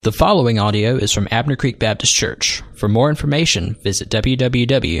The following audio is from Abner Creek Baptist Church. For more information, visit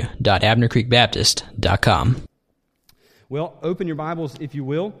www.abnercreekbaptist.com. Well, open your Bibles, if you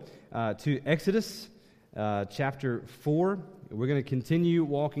will, to Exodus chapter 4. We're going to continue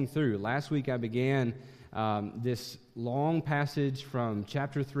walking through. Last week I began this long passage from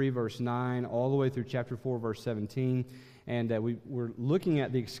chapter 3, verse 9, all the way through chapter 4, verse 17. And we were looking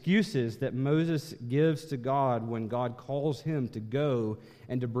at the excuses that Moses gives to God when God calls him to go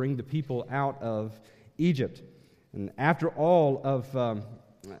and to bring the people out of Egypt. And after all of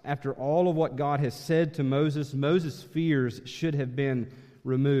what God has said to Moses, Moses' fears should have been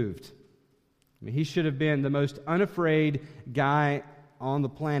removed. I mean, he should have been the most unafraid guy on the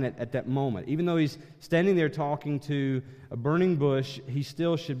planet at that moment. Even though he's standing there talking to a burning bush, he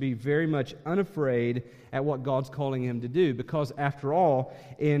still should be very much unafraid at what God's calling him to do. Because after all,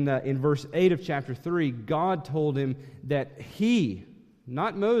 in verse 8 of chapter 3, God told him that he,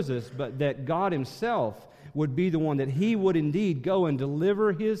 not Moses, but that God himself would be the one, that he would indeed go and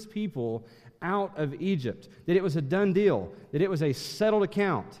deliver his people out of Egypt. That it was a done deal, that it was a settled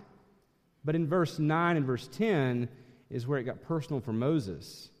account. But in verse 9 and verse 10 is where it got personal for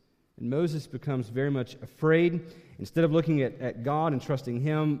Moses. And Moses becomes very much afraid. Instead of looking at God and trusting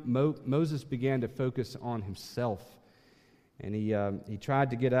him, Moses began to focus on himself. And he tried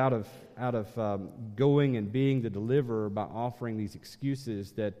to get out of going and being the deliverer by offering these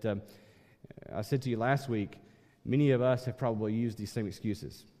excuses that I said to you last week. Many of us have probably used these same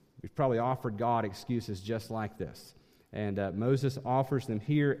excuses. We've probably offered God excuses just like this. And Moses offers them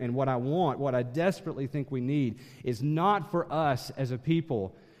here. And what I desperately think we need is not for us as a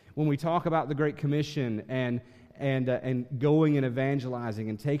people, when we talk about the Great Commission and going and evangelizing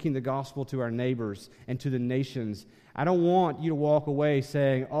and taking the gospel to our neighbors and to the nations. I don't want you to walk away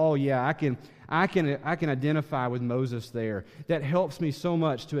saying, "Oh yeah, I can identify with Moses there." That helps me so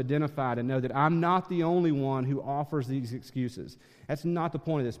much to identify, to know that I'm not the only one who offers these excuses. That's not the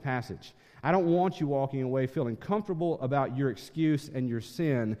point of this passage. I don't want you walking away feeling comfortable about your excuse and your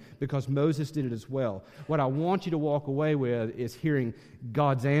sin because Moses did it as well. What I want you to walk away with is hearing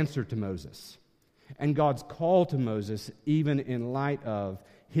God's answer to Moses and God's call to Moses, even in light of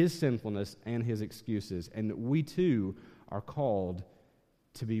his sinfulness and his excuses. And we too are called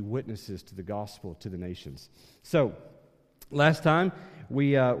to be witnesses to the gospel to the nations. So, last time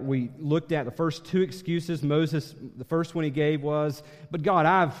we looked at the first two excuses. Moses, the first one he gave was, "But God,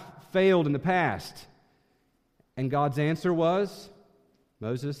 I've failed in the past." And God's answer was,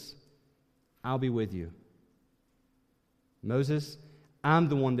 "Moses, I'll be with you. Moses, I'm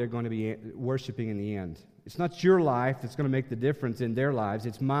the one they're going to be worshiping in the end. It's not your life that's going to make the difference in their lives.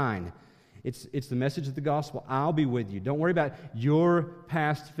 It's mine. It's the message of the gospel. I'll be with you. Don't worry about your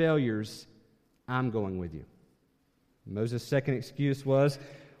past failures. I'm going with you." Moses' second excuse was,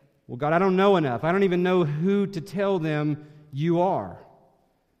 "Well, God, I don't know enough. I don't even know who to tell them you are."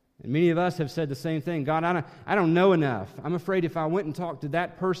 And many of us have said the same thing. "God, I don't know enough. I'm afraid if I went and talked to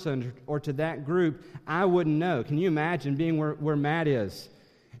that person or to that group, I wouldn't know." Can you imagine being where Matt is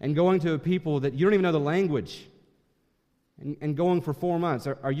and going to a people that you don't even know the language and going for 4 months?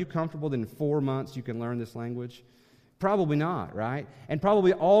 Are you comfortable that in 4 months you can learn this language? Probably not, right? And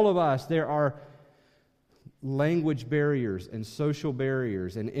probably all of us, there are language barriers and social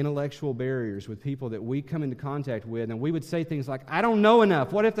barriers and intellectual barriers with people that we come into contact with, and we would say things like, "I don't know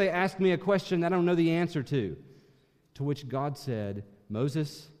enough. What if they ask me a question that I don't know the answer to?" To which God said,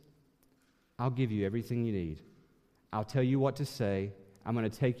 "Moses, I'll give you everything you need. I'll tell you what to say. I'm going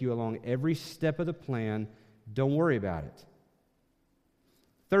to take you along every step of the plan. Don't worry about it."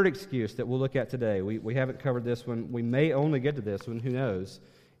 Third excuse that we'll look at today. We haven't covered this one. We may only get to this one. Who knows?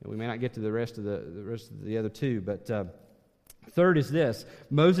 We may not get to the rest of the other two, but third is this.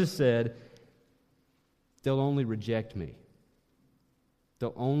 Moses said, "They'll only reject me.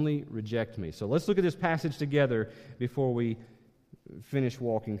 They'll only reject me." So let's look at this passage together before we finish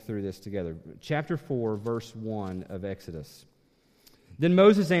walking through this together. Chapter 4, verse 1 of Exodus. "Then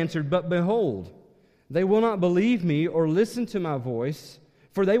Moses answered, 'But behold, they will not believe me or listen to my voice,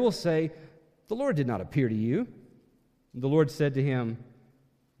 for they will say, the Lord did not appear to you.' The Lord said to him,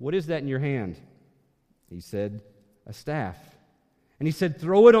 'What is that in your hand?' He said, 'A staff.' And he said,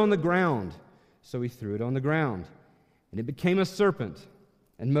 'Throw it on the ground.' So he threw it on the ground, and it became a serpent,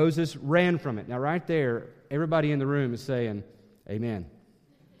 and Moses ran from it." Now right there, everybody in the room is saying, "Amen."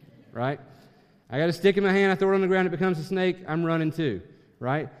 Right? I got a stick in my hand, I throw it on the ground, it becomes a snake, I'm running too.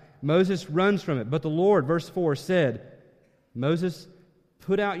 Right? Moses runs from it. But the Lord, verse 4, said, "Moses,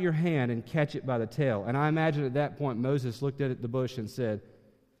 put out your hand and catch it by the tail." And I imagine at that point Moses looked at the bush and said,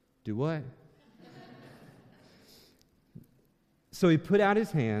 "Do what?" So he put out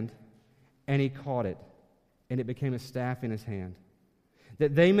his hand, and he caught it, and it became a staff in his hand.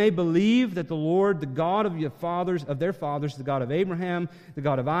 That they may believe that the Lord, the God of their fathers, the God of Abraham, the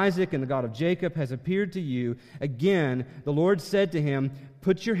God of Isaac, and the God of Jacob, has appeared to you. Again, the Lord said to him,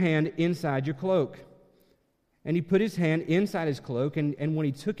 put your hand inside your cloak. And he put his hand inside his cloak, and when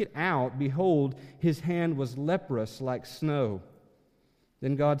he took it out, behold, his hand was leprous like snow.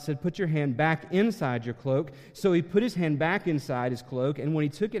 Then God said, put your hand back inside your cloak. So he put his hand back inside his cloak, and when he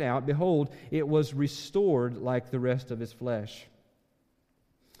took it out, behold, it was restored like the rest of his flesh.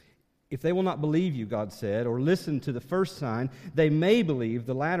 If they will not believe you, God said, or listen to the first sign, they may believe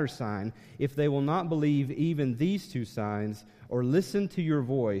the latter sign. If they will not believe even these two signs, or listen to your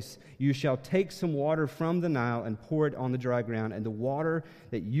voice, you shall take some water from the Nile and pour it on the dry ground, and the water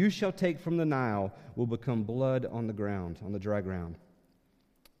that you shall take from the Nile will become blood on the ground, on the dry ground.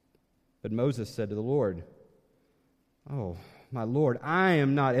 But Moses said to the Lord, oh, my Lord, I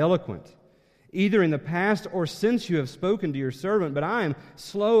am not eloquent, either in the past or since you have spoken to your servant, but I am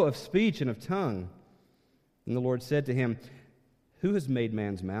slow of speech and of tongue. And the Lord said to him, who has made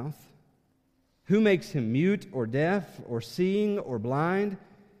man's mouth? Who makes him mute or deaf or seeing or blind?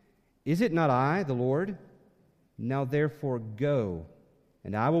 Is it not I, the Lord? Now therefore go,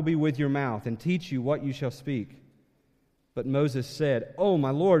 and I will be with your mouth and teach you what you shall speak. But Moses said, oh,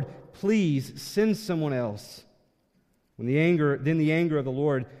 my Lord, please send someone else. Then the anger of the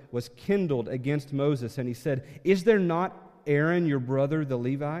Lord was kindled against Moses, and he said, is there not Aaron your brother the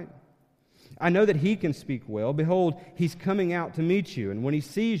Levite? I know that he can speak well. Behold, he's coming out to meet you, and when he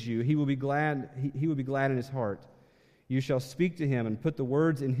sees you, he will be glad. He will be glad in his heart. You shall speak to him and put the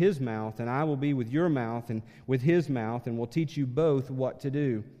words in his mouth, and I will be with your mouth and with his mouth, and will teach you both what to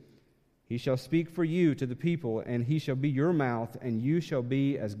do. He shall speak for you to the people, and he shall be your mouth, and you shall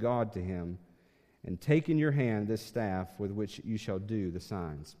be as God to him. And take in your hand this staff with which you shall do the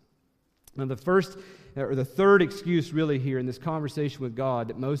signs. Now the third excuse really here in this conversation with God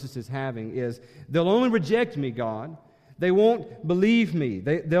that Moses is having is, they'll only reject me, God. They won't believe me.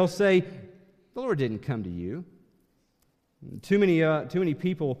 They'll say, the Lord didn't come to you. Too many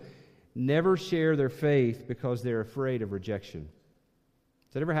people never share their faith because they're afraid of rejection.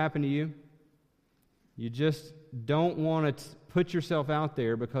 Has that ever happened to you? You just don't want to put yourself out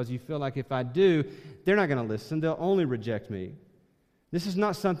there because you feel like if I do, they're not going to listen. They'll only reject me. This is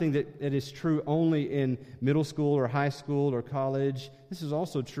not something that is true only in middle school or high school or college. This is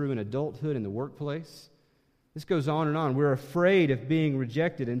also true in adulthood, in the workplace. This goes on and on. We're afraid of being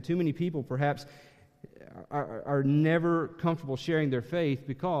rejected, and too many people perhaps are never comfortable sharing their faith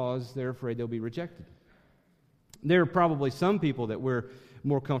because they're afraid they'll be rejected. There are probably some people that we're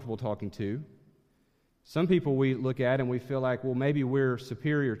more comfortable talking to. Some people we look at and we feel like, well, maybe we're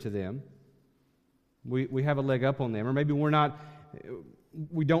superior to them. We have a leg up on them, or maybe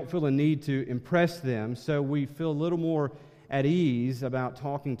we don't feel a need to impress them, so we feel a little more at ease about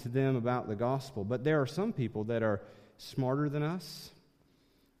talking to them about the gospel. But there are some people that are smarter than us,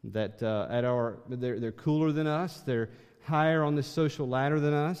 that they're cooler than us, they're higher on the social ladder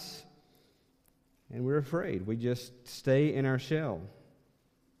than us, and we're afraid. We just stay in our shell.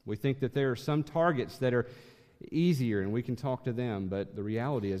 We think that there are some targets that are easier and we can talk to them, but the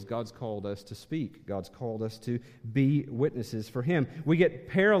reality is God's called us to speak. God's called us to be witnesses for Him. We get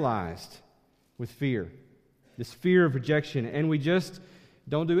paralyzed with fear, this fear of rejection, and we just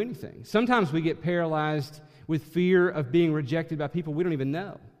don't do anything. Sometimes we get paralyzed with fear of being rejected by people we don't even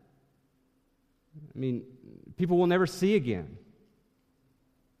know. I mean, people we'll never see again.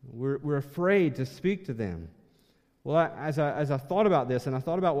 We're afraid to speak to them. Well, as I thought about this, and I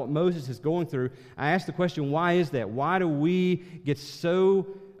thought about what Moses is going through, I asked the question, why is that? Why do we get so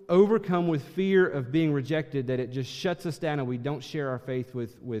overcome with fear of being rejected that it just shuts us down and we don't share our faith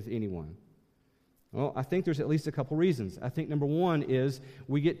with anyone? Well, I think there's at least a couple reasons. I think number one is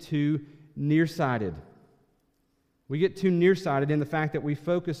we get too nearsighted. We get too nearsighted in the fact that we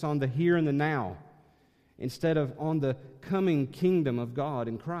focus on the here and the now instead of on the coming kingdom of God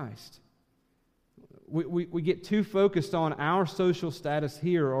in Christ. We get too focused on our social status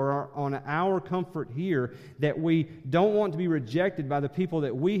here or on our comfort here that we don't want to be rejected by the people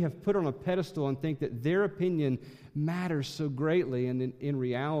that we have put on a pedestal and think that their opinion matters so greatly. And in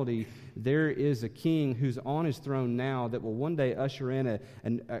reality, there is a king who's on his throne now that will one day usher in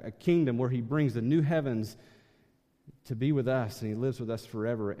a kingdom where he brings the new heavens to be with us, and he lives with us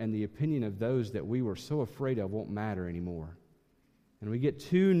forever. And the opinion of those that we were so afraid of won't matter anymore. And we get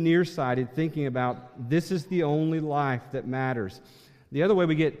too nearsighted thinking about this is the only life that matters. The other way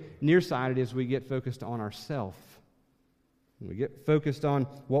we get nearsighted is we get focused on ourselves. We get focused on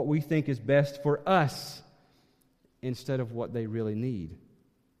what we think is best for us instead of what they really need,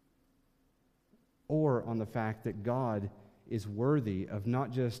 or on the fact that God is worthy of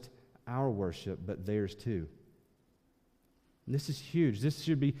not just our worship, but theirs too. And this is huge. This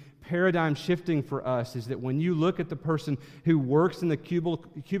should be paradigm shifting for us, is that when you look at the person who works in the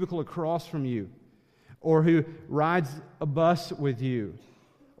cubicle across from you, or who rides a bus with you,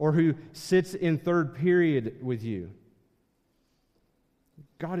 or who sits in third period with you,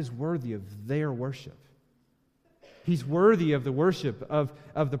 God is worthy of their worship. He's worthy of the worship of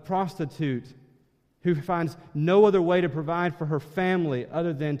the prostitute who finds no other way to provide for her family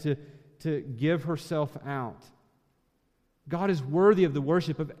other than to give herself out. God is worthy of the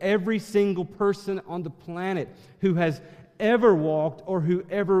worship of every single person on the planet who has ever walked or who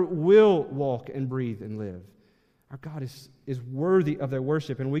ever will walk and breathe and live. Our God is worthy of their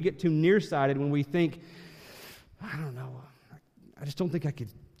worship. And we get too nearsighted when we think, I don't know, I just don't think I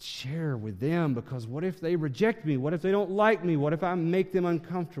could share with them, because what if they reject me? What if they don't like me? What if I make them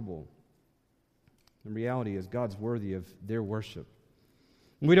uncomfortable? The reality is God's worthy of their worship.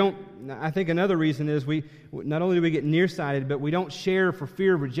 I think another reason is we not only do we get nearsighted, but we don't share for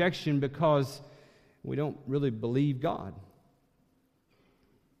fear of rejection because we don't really believe God.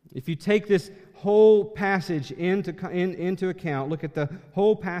 If you take this whole passage into account, look at the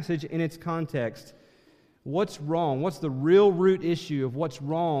whole passage in its context, what's wrong? What's the real root issue of what's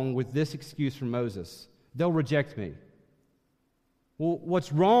wrong with this excuse from Moses? They'll reject me. Well,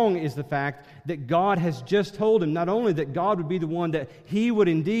 what's wrong is the fact that God has just told him not only that God would be the one that he would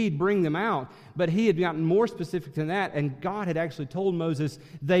indeed bring them out, but he had gotten more specific than that, and God had actually told Moses,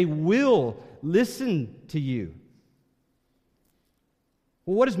 they will listen to you.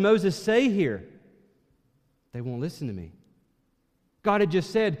 Well, what does Moses say here? They won't listen to me. God had just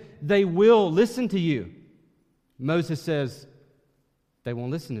said, they will listen to you. Moses says, they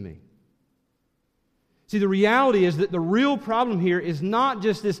won't listen to me. See, the reality is that the real problem here is not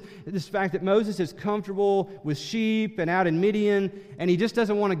just this fact that Moses is comfortable with sheep and out in Midian, and he just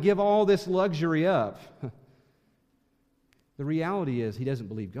doesn't want to give all this luxury up. The reality is he doesn't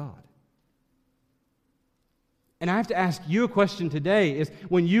believe God. And I have to ask you a question today, is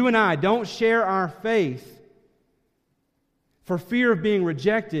when you and I don't share our faith for fear of being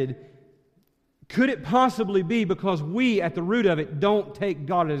rejected, could it possibly be because we, at the root of it, don't take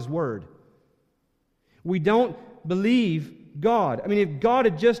God at His word? We don't believe God. I mean, if God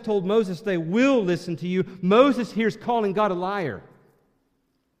had just told Moses they will listen to you, Moses here is calling God a liar.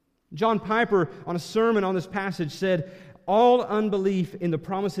 John Piper, on a sermon on this passage, said, all unbelief in the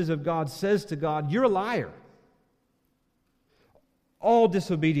promises of God says to God, you're a liar. All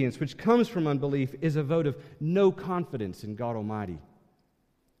disobedience which comes from unbelief is a vote of no confidence in God Almighty.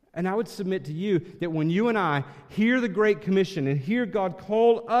 And I would submit to you that when you and I hear the Great Commission and hear God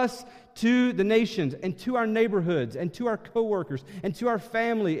call us to the nations and to our neighborhoods and to our coworkers and to our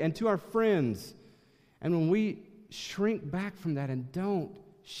family and to our friends, and when we shrink back from that and don't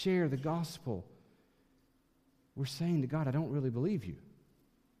share the gospel, we're saying to God, I don't really believe you.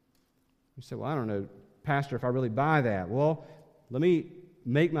 You say, well, I don't know, Pastor, if I really buy that. Well, let me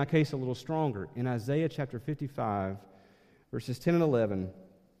make my case a little stronger. In Isaiah chapter 55, verses 10 and 11,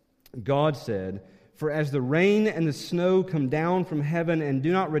 God said, for as the rain and the snow come down from heaven and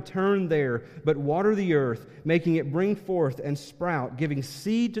do not return there, but water the earth, making it bring forth and sprout, giving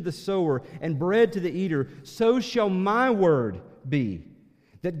seed to the sower and bread to the eater, so shall my word be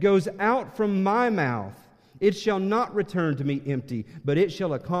that goes out from my mouth. It shall not return to me empty, but it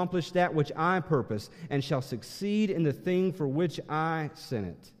shall accomplish that which I purpose, and shall succeed in the thing for which I sent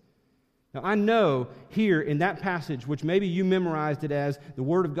it. Now, I know here in that passage, which maybe you memorized it as, the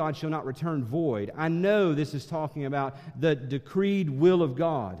word of God shall not return void, I know this is talking about the decreed will of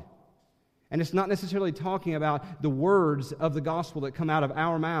God. And it's not necessarily talking about the words of the gospel that come out of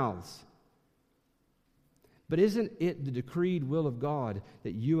our mouths. But isn't it the decreed will of God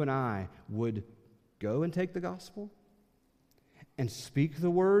that you and I would go and take the gospel and speak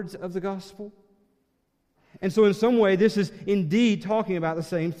the words of the gospel? And so in some way, this is indeed talking about the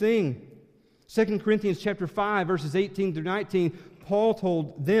same thing. 2 Corinthians chapter 5, verses 18 through 19, Paul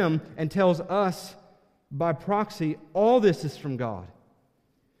told them and tells us by proxy, all this is from God,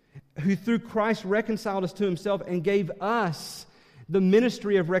 who through Christ reconciled us to Himself and gave us the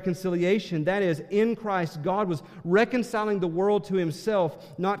ministry of reconciliation. That is, in Christ, God was reconciling the world to Himself,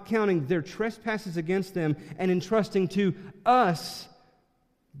 not counting their trespasses against them, and entrusting to us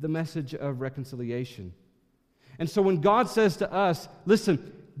the message of reconciliation. And so when God says to us,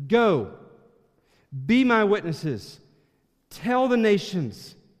 listen, go, be my witnesses, tell the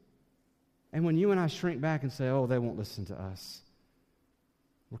nations, and when you and I shrink back and say, oh, they won't listen to us,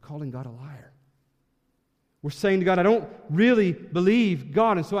 we're calling God a liar. We're saying to God, I don't really believe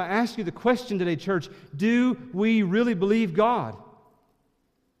God. And so I ask you the question today, church, do we really believe God?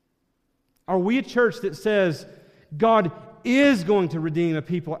 Are we a church that says God is going to redeem a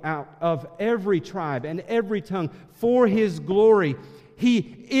people out of every tribe and every tongue for His glory? He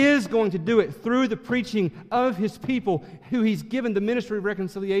is going to do it through the preaching of His people who He's given the ministry of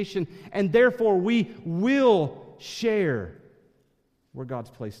reconciliation, and therefore we will share where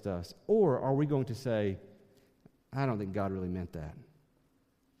God's placed us. Or are we going to say, I don't think God really meant that?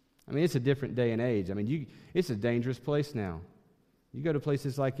 I mean, it's a different day and age. I mean, it's a dangerous place now. You go to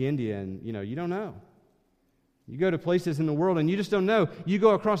places like India and, you don't know. You go to places in the world and you just don't know. You go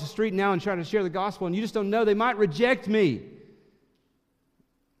across the street now and try to share the gospel and you just don't know. They might reject me.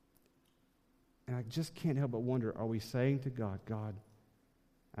 And I just can't help but wonder, are we saying to God, God,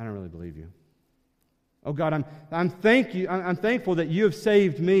 I don't really believe you. Oh God, I'm thankful that you have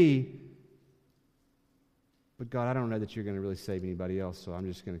saved me. But God, I don't know that you're going to really save anybody else, so I'm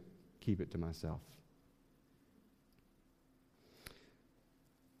just going to keep it to myself.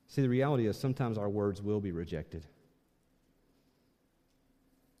 See, the reality is sometimes our words will be rejected.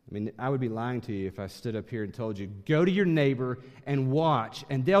 I mean, I would be lying to you if I stood up here and told you, go to your neighbor and watch,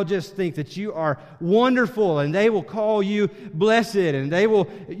 and they'll just think that you are wonderful, and they will call you blessed, and they will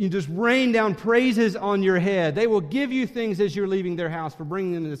just rain down praises on your head. They will give you things as you're leaving their house for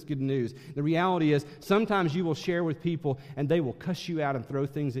bringing them this good news. The reality is sometimes you will share with people, and they will cuss you out and throw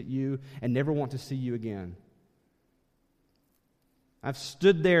things at you and never want to see you again. I've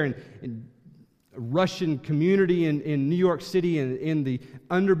stood there in a Russian community in New York City, in the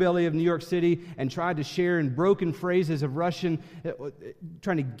underbelly of New York City, and tried to share in broken phrases of Russian,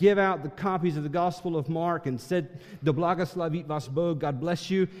 trying to give out the copies of the Gospel of Mark, and said, "Da blagoslavit vas Bog, God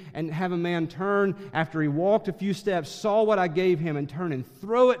bless you," and have a man turn after he walked a few steps, saw what I gave him, and turn and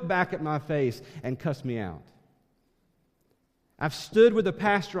throw it back at my face and cuss me out. I've stood with a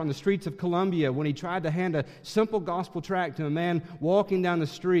pastor on the streets of Columbia when he tried to hand a simple gospel tract to a man walking down the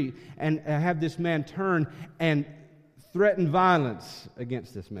street, and have this man turn and threaten violence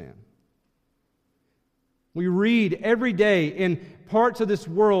against this man. We read every day in parts of this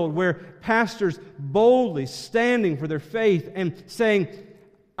world where pastors boldly standing for their faith and saying,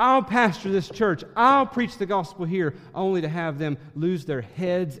 I'll pastor this church, I'll preach the gospel here, only to have them lose their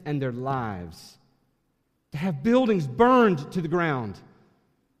heads and their lives. To have buildings burned to the ground,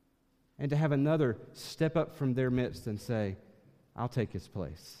 and to have another step up from their midst and say, I'll take his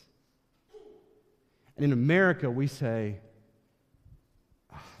place. And in America, we say,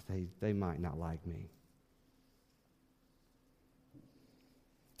 they might not like me.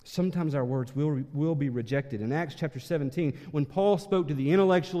 Sometimes our words will be rejected. In Acts chapter 17, when Paul spoke to the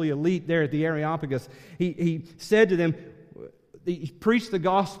intellectually elite there at the Areopagus, he said to them, he preached the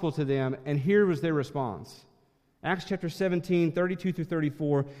gospel to them, and here was their response. Acts chapter 17, 32 through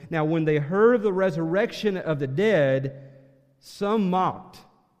 34. Now, when they heard of the resurrection of the dead, some mocked.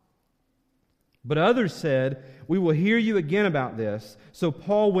 But others said, we will hear you again about this. So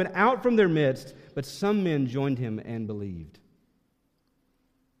Paul went out from their midst, but some men joined him and believed.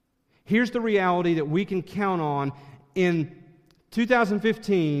 Here's the reality that we can count on in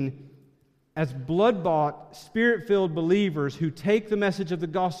 2015 as blood-bought, Spirit-filled believers who take the message of the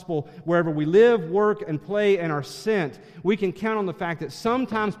gospel wherever we live, work, and play and are sent. We can count on the fact that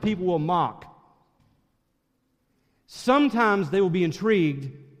sometimes people will mock. Sometimes they will be intrigued,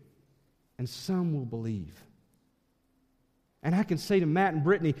 and some will believe. And I can say to Matt and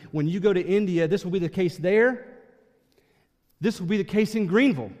Brittany, when you go to India, this will be the case there. This will be the case in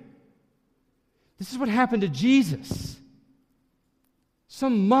Greenville. This is what happened to Jesus.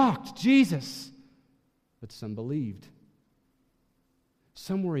 Some mocked Jesus, but some believed.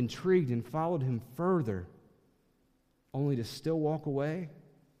 Some were intrigued and followed him further, only to still walk away.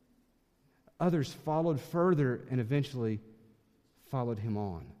 Others followed further and eventually followed him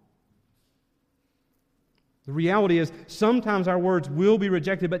on. The reality is, sometimes our words will be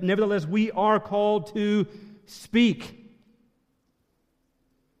rejected, but nevertheless, we are called to speak.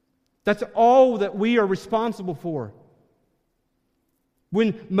 That's all that we are responsible for.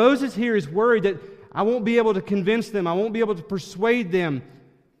 When Moses here is worried that I won't be able to convince them, I won't be able to persuade them,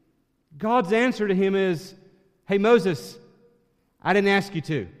 God's answer to him is, hey Moses, I didn't ask you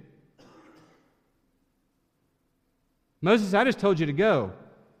to. Moses, I just told you to go.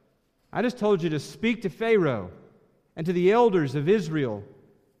 I just told you to speak to Pharaoh and to the elders of Israel,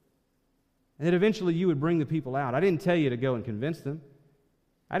 and that eventually you would bring the people out. I didn't tell you to go and convince them.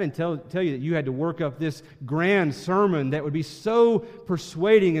 I didn't tell you that you had to work up this grand sermon that would be so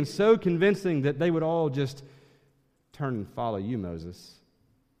persuading and so convincing that they would all just turn and follow you, Moses.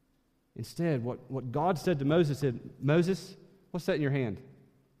 Instead, what God said to Moses said, Moses, what's that in your hand?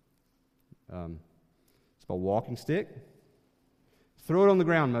 It's a walking stick. Throw it on the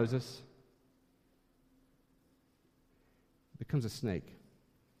ground, Moses. It becomes a snake.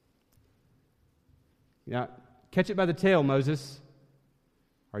 Now, catch it by the tail, Moses.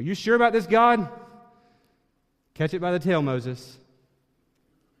 Are you sure about this, God? Catch it by the tail, Moses.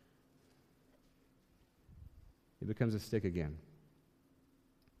 It becomes a stick again.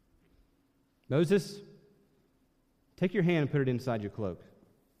 Moses, take your hand and put it inside your cloak.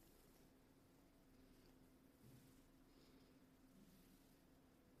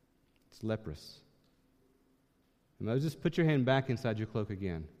 It's leprous. And Moses, put your hand back inside your cloak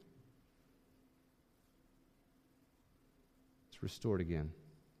again. It's restored again.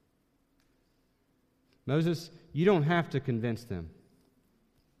 Moses, you don't have to convince them.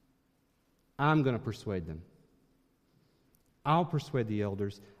 I'm going to persuade them. I'll persuade the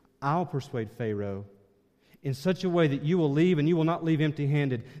elders. I'll persuade Pharaoh in such a way that you will leave and you will not leave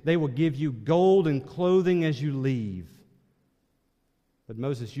empty-handed. They will give you gold and clothing as you leave. But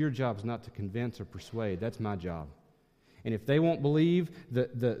Moses, your job is not to convince or persuade. That's my job. And if they won't believe,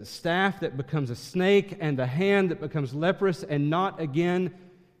 the staff that becomes a snake and the hand that becomes leprous and not again,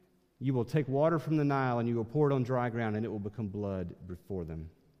 you will take water from the Nile and you will pour it on dry ground and it will become blood before them.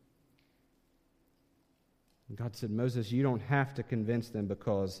 And God said, Moses, you don't have to convince them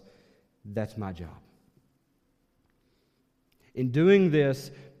because that's my job. In doing this,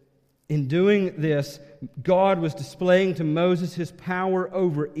 God was displaying to Moses his power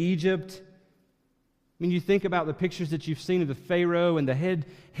over Egypt. I mean, you think about the pictures that you've seen of the Pharaoh and the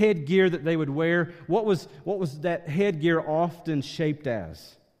headgear that they would wear. What was that headgear often shaped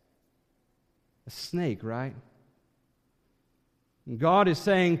as? A snake, right? And God is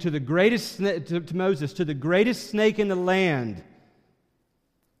saying to the greatest to Moses, to the greatest snake in the land,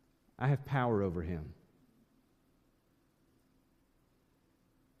 I have power over him.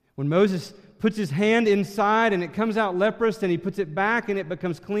 When Moses puts his hand inside and it comes out leprous and he puts it back and it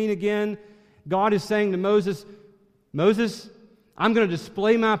becomes clean again, God is saying to Moses, Moses, I'm going to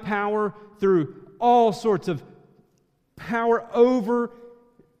display my power through all sorts of power over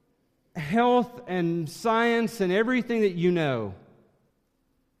health and science and everything that you know.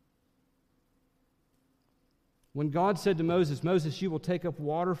 When God said to Moses, Moses, you will take up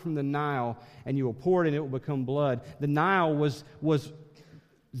water from the Nile and you will pour it and it will become blood. The Nile was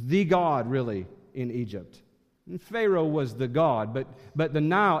the god, really, in Egypt. And Pharaoh was the god, but the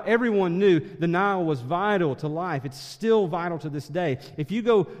Nile, everyone knew the Nile was vital to life. It's still vital to this day. If you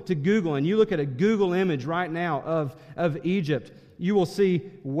go to Google and you look at a Google image right now of Egypt, you will see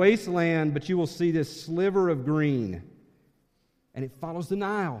wasteland, but you will see this sliver of green. And it follows the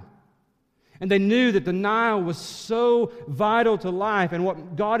Nile. And they knew that the Nile was so vital to life. And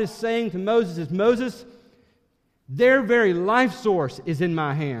what God is saying to Moses is, Moses, their very life source is in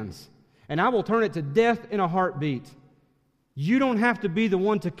my hands. And I will turn it to death in a heartbeat. You don't have to be the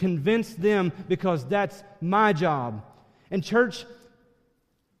one to convince them because that's my job. And church,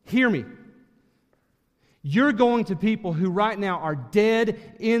 hear me. You're going to people who right now are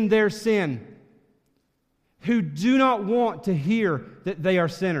dead in their sin, who do not want to hear that they are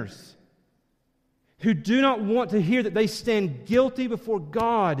sinners, who do not want to hear that they stand guilty before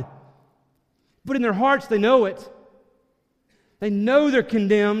God. But in their hearts, they know it. They know they're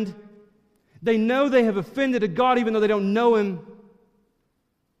condemned. They know they have offended a God even though they don't know Him.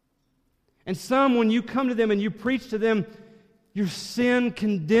 And some, when you come to them and you preach to them, your sin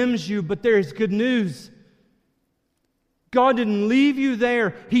condemns you, but there is good news. God didn't leave you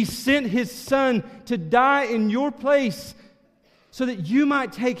there. He sent His Son to die in your place so that you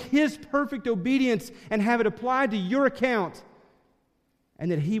might take His perfect obedience and have it applied to your account. And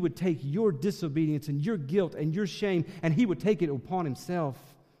that He would take your disobedience and your guilt and your shame and He would take it upon Himself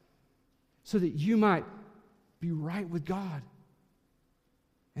so that you might be right with God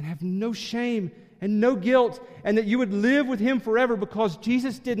and have no shame and no guilt, and that you would live with Him forever because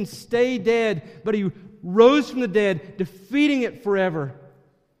Jesus didn't stay dead, but He rose from the dead, defeating it forever.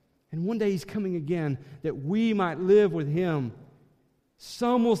 And one day He's coming again that we might live with Him.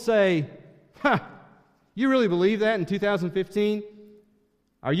 Some will say, you really believe that in 2015?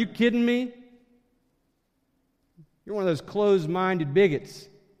 Are you kidding me? You're one of those closed-minded bigots.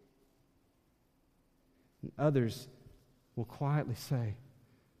 And others will quietly say,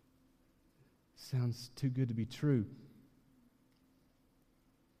 sounds too good to be true.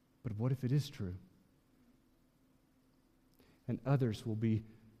 But what if it is true? And others will be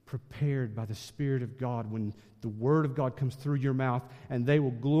prepared by the Spirit of God when the Word of God comes through your mouth, and they will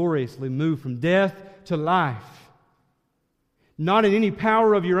gloriously move from death to life. not in any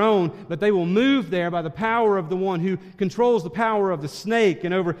power of your own, but they will move there by the power of the one who controls the power of the snake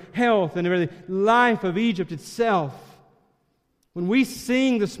and over health and over the life of Egypt itself. When we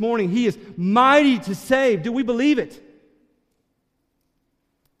sing this morning, He is mighty to save, do we believe it?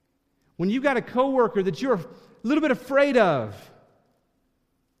 When you've got a coworker that you're a little bit afraid of,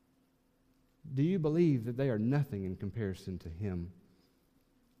 do you believe that they are nothing in comparison to Him?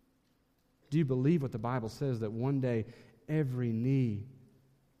 Do you believe what the Bible says, that one day every knee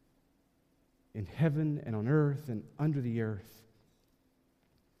in heaven and on earth and under the earth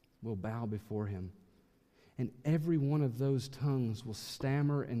will bow before Him? And every one of those tongues will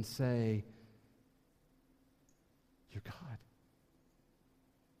stammer and say, "You're God.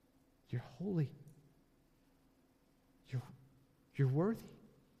 You're holy. You're worthy."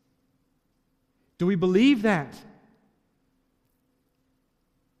 Do we believe that?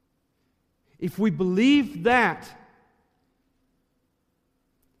 If we believe that,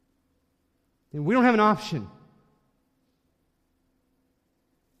 then we don't have an option.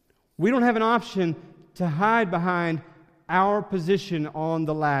 We don't have an option to hide behind our position on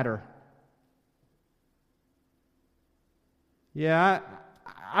the ladder. Yeah,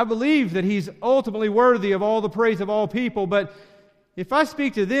 I believe that He's ultimately worthy of all the praise of all people, but if I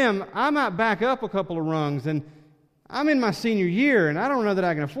speak to them, I might back up a couple of rungs, and I'm in my senior year, and I don't know that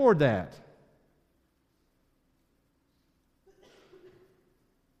I can afford that.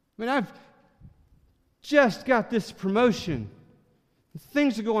 I mean, I've just got this promotion.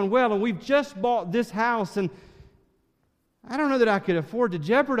 Things are going well, and we've just bought this house, and I don't know that I could afford to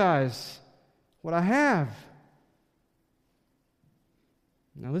jeopardize what I have.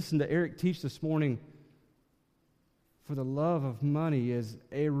 Now listen to Eric teach this morning. For the love of money is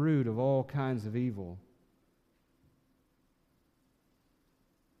a root of all kinds of evil.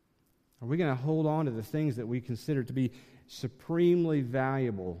 Are we going to hold on to the things that we consider to be supremely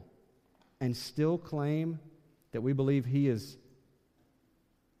valuable and still claim that we believe He is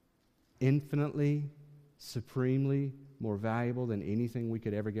infinitely, supremely more valuable than anything we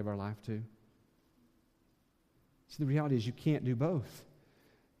could ever give our life to? See, the reality is you can't do both.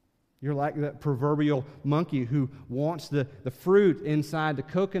 You're like that proverbial monkey who wants the fruit inside the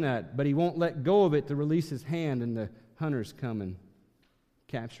coconut, but he won't let go of it to release his hand, and the hunters come and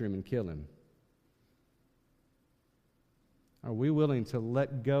capture him and kill him. Are we willing to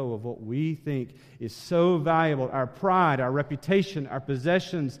let go of what we think is so valuable, our pride, our reputation, our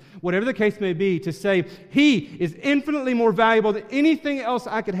possessions, whatever the case may be, to say, He is infinitely more valuable than anything else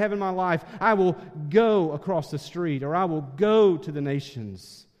I could have in my life. I will go across the street, or I will go to the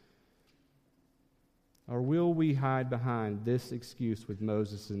nations. Or will we hide behind this excuse with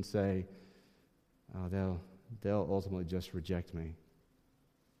Moses and say, "Oh, they'll ultimately just reject me"?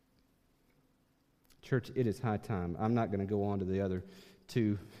 Church, it is high time. I'm not going to go on to the other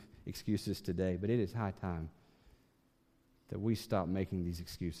two excuses today, but it is high time that we stop making these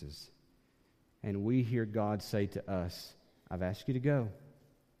excuses. And we hear God say to us, "I've asked you to go.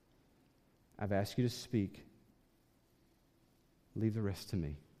 I've asked you to speak. Leave the rest to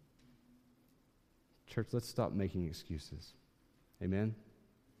me." Church, let's stop making excuses. Amen?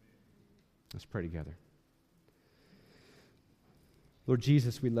 Let's pray together. Lord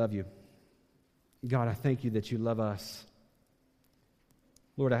Jesus, we love you. God, I thank you that you love us.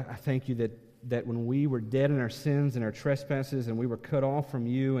 Lord, I thank you that when we were dead in our sins and our trespasses and we were cut off from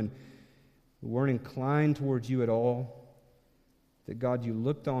you and we weren't inclined towards you at all, that God, you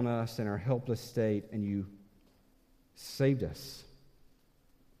looked on us in our helpless state and you saved us.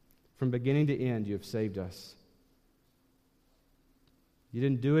 From beginning to end, you have saved us. You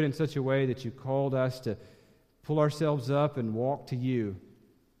didn't do it in such a way that you called us to pull ourselves up and walk to you,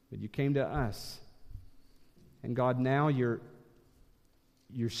 but you came to us. And God, now you're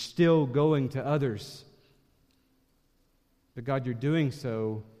still going to others. But God, you're doing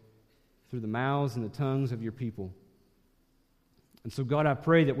so through the mouths and the tongues of your people. And so, God, I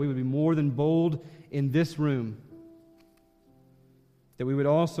pray that we would be more than bold in this room, that we would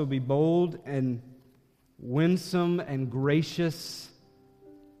also be bold and winsome and gracious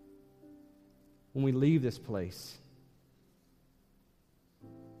when we leave this place.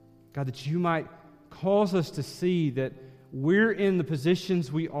 God, that you might cause us to see that we're in the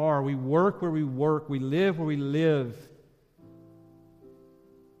positions we are. We work where we work. We live where we live.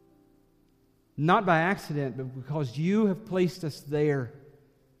 Not by accident, but because you have placed us there.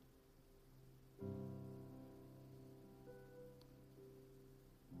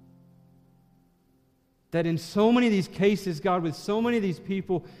 That in so many of these cases, God, with so many of these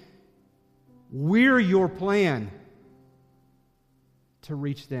people, we're your plan to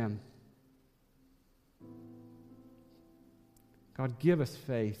reach them. God, give us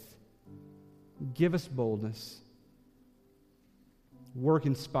faith. Give us boldness. Work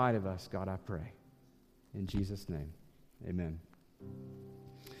in spite of us, God, I pray. In Jesus' name, amen.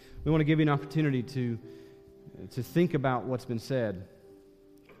 We want to give you an opportunity to think about what's been said,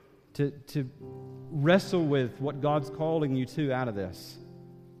 to wrestle with what God's calling you to out of this.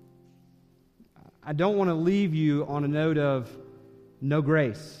 I don't want to leave you on a note of no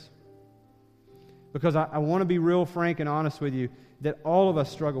grace, because I want to be real frank and honest with you that all of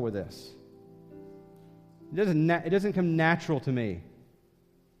us struggle with this. It doesn't come natural to me.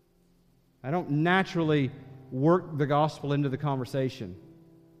 I don't naturally work the gospel into the conversation.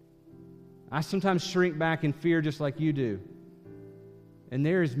 I sometimes shrink back in fear just like you do. And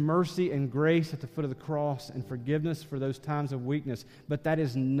there is mercy and grace at the foot of the cross and forgiveness for those times of weakness. But that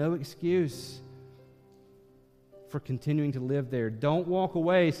is no excuse for continuing to live there. Don't walk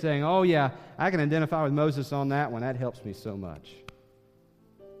away saying, oh yeah, I can identify with Moses on that one. That helps me so much.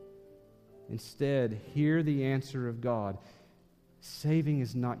 Instead, hear the answer of God. Saving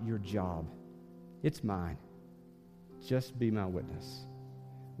is not your job. It's mine. Just be my witness.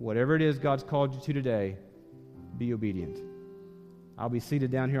 Whatever it is God's called you to today, be obedient. I'll be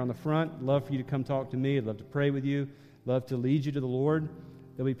seated down here on the front. Love for you to come talk to me. I'd love to pray with you. Love to lead you to the Lord.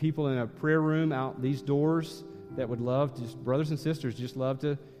 There'll be people in a prayer room out these doors that would love to, just brothers and sisters, just love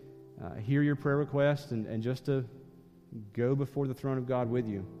to hear your prayer request and just to go before the throne of God with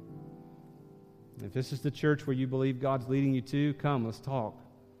you. If this is the church where you believe God's leading you to, come, let's talk.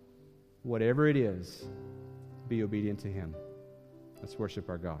 Whatever it is, be obedient to Him. Let's worship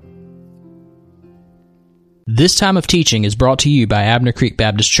our God. This time of teaching is brought to you by Abner Creek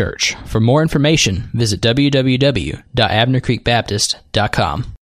Baptist Church. For more information, visit www.abnercreekbaptist.com.